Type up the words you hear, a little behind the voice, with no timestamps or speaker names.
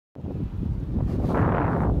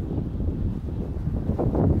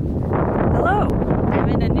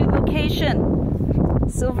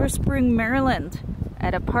Silver Spring, Maryland,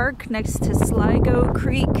 at a park next to Sligo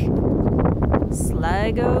Creek.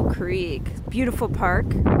 Sligo Creek. Beautiful park,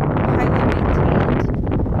 highly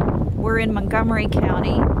maintained. We're in Montgomery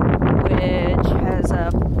County, which has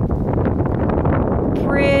a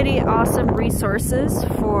pretty awesome resources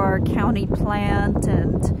for county plant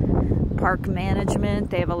and park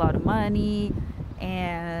management. They have a lot of money,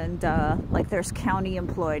 and like there's county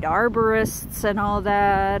employed arborists and all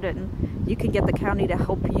that, and you can get the county to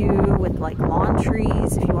help you with like lawn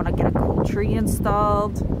trees if you want to get a cool tree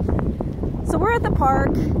installed. So we're at the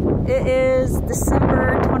park. It is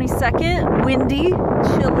December 22nd, windy,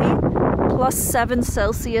 chilly, plus 7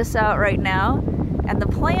 Celsius out right now. And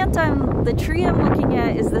the tree I'm looking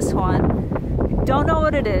at is this one. Don't know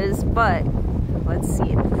what it is, but let's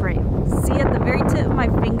see in frame. See at the very tip of my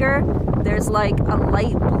finger, there's like a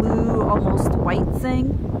light blue, almost white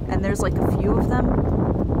thing, and there's like a few of them.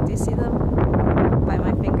 Do you see them by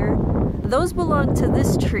my finger? Those belong to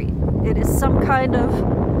this tree. It is some kind of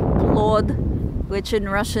plod, which in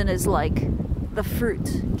Russian is like the fruit.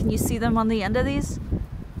 Can you see them on the end of these?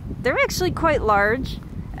 They're actually quite large.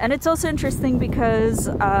 And it's also interesting because,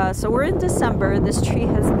 so we're in December, this tree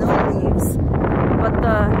has no leaves, but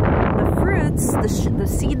the fruits, the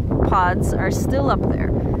seed pods are still up there,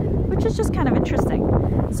 which is just kind of interesting.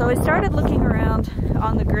 So I started looking around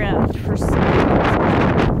on the ground for seeds.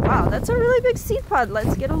 Wow, that's a really big seed pod.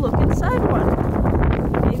 Let's get a look inside one.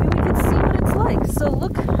 Maybe we can see what it's like. So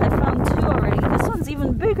look, I found 2 already. This one's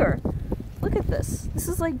even bigger. Look at this. This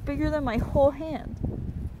is like bigger than my whole hand.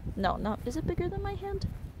 No, is it bigger than my hand?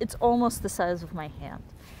 It's almost the size of my hand.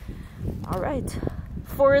 All right,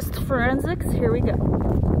 forest forensics, here we go.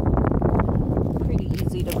 Pretty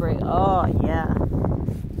easy to break. Oh yeah.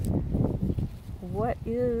 What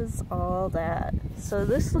is all that? So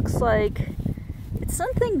this looks like it's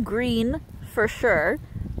something green for sure.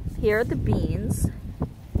 Here are the beans.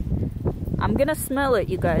 I'm gonna smell it,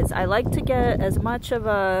 you guys. I like to get as much of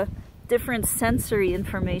a different sensory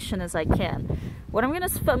information as I can. What I'm gonna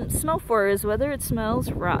smell for is whether it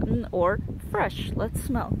smells rotten or fresh. Let's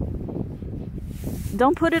smell.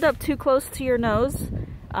 Don't put it up too close to your nose.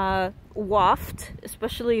 Waft,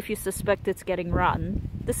 especially if you suspect it's getting rotten.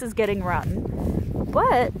 This is getting rotten.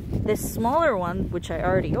 But this smaller one, which I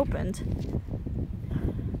already opened,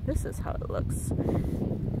 this is how it looks.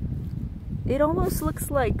 It almost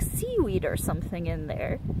looks like seaweed or something in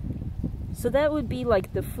there. So that would be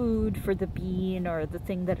like the food for the bean, or the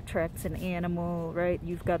thing that attracts an animal, right?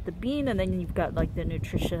 You've got the bean and then you've got like the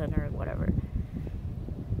nutrition or whatever.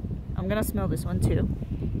 I'm gonna smell this one too.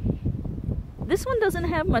 This one doesn't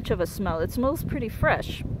have much of a smell. It smells pretty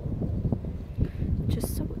fresh, which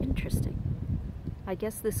is so interesting. I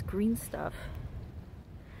guess this green stuff,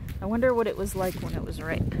 I wonder what it was like when it was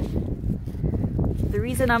ripe. The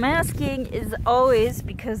reason I'm asking is always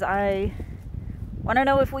because I want to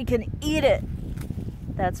know if we can eat it.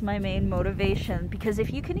 That's my main motivation, because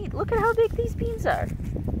if you can eat, look at how big these beans are.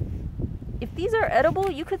 If these are edible,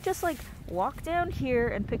 you could just like walk down here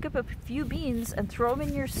and pick up a few beans and throw them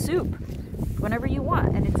in your soup whenever you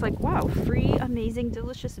want. And it's like, wow, free, amazing,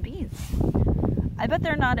 delicious beans. I bet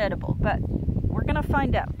they're not edible, but we're gonna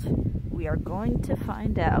find out. We are going to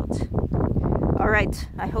find out. All right,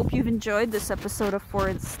 I hope you've enjoyed this episode of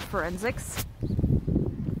Forensics.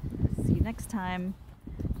 See you next time.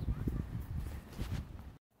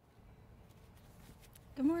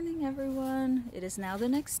 Good morning, everyone. It is now the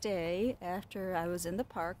next day after I was in the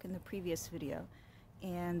park in the previous video,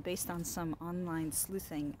 and based on some online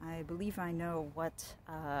sleuthing, I believe I know what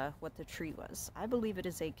the tree was. I believe it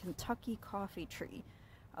is a Kentucky coffee tree,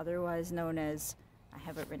 otherwise known as, I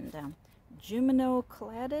have it written down,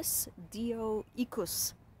 Gymnocladus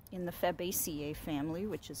dioicus in the Fabaceae family,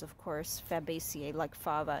 which is of course Fabaceae, like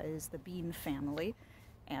fava is the bean family.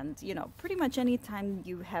 And, you know, pretty much any time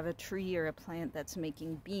you have a tree or a plant that's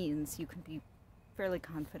making beans, you can be fairly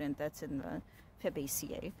confident that's in the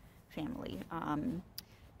Fabaceae family.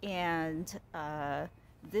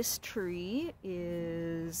 This tree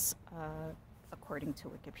is, according to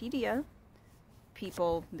Wikipedia,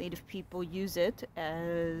 native people use it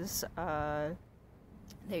as,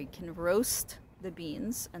 they can roast the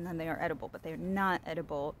beans and then they are edible, but they're not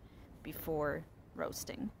edible before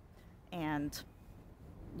roasting. And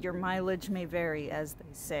your mileage may vary, as they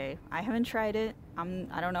say. I haven't tried it. I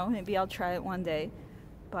don't know, maybe I'll try it one day,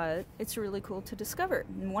 but it's really cool to discover.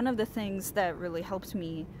 And one of the things that really helped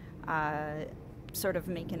me sort of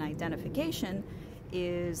make an identification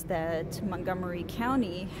is that Montgomery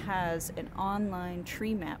County has an online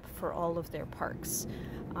tree map for all of their parks.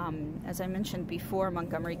 As I mentioned before,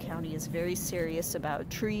 Montgomery County is very serious about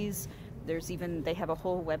trees. They have a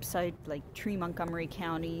whole website like Tree Montgomery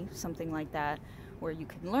County, something like that, where you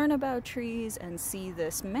can learn about trees and see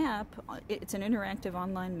this map. It's an interactive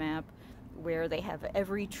online map where they have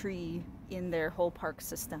every tree in their whole park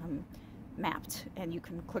system mapped, and you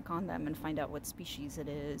can click on them and find out what species it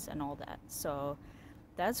is and all that. So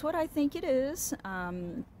that's what I think it is.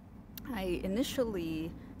 I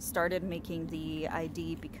initially started making the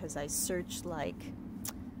ID because I searched like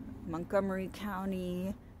Montgomery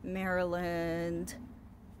County, Maryland,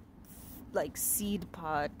 like seed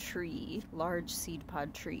pod tree, large seed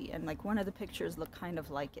pod tree, and like one of the pictures looked kind of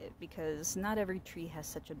like it because not every tree has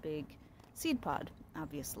such a big seed pod,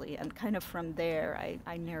 obviously, and kind of from there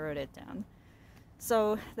I narrowed it down.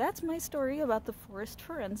 So that's my story about the forest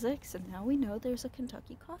forensics, and now we know there's a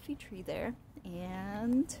Kentucky coffee tree there,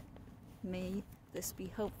 and may this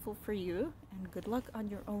be helpful for you, and good luck on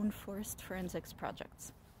your own forest forensics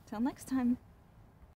projects. Till next time.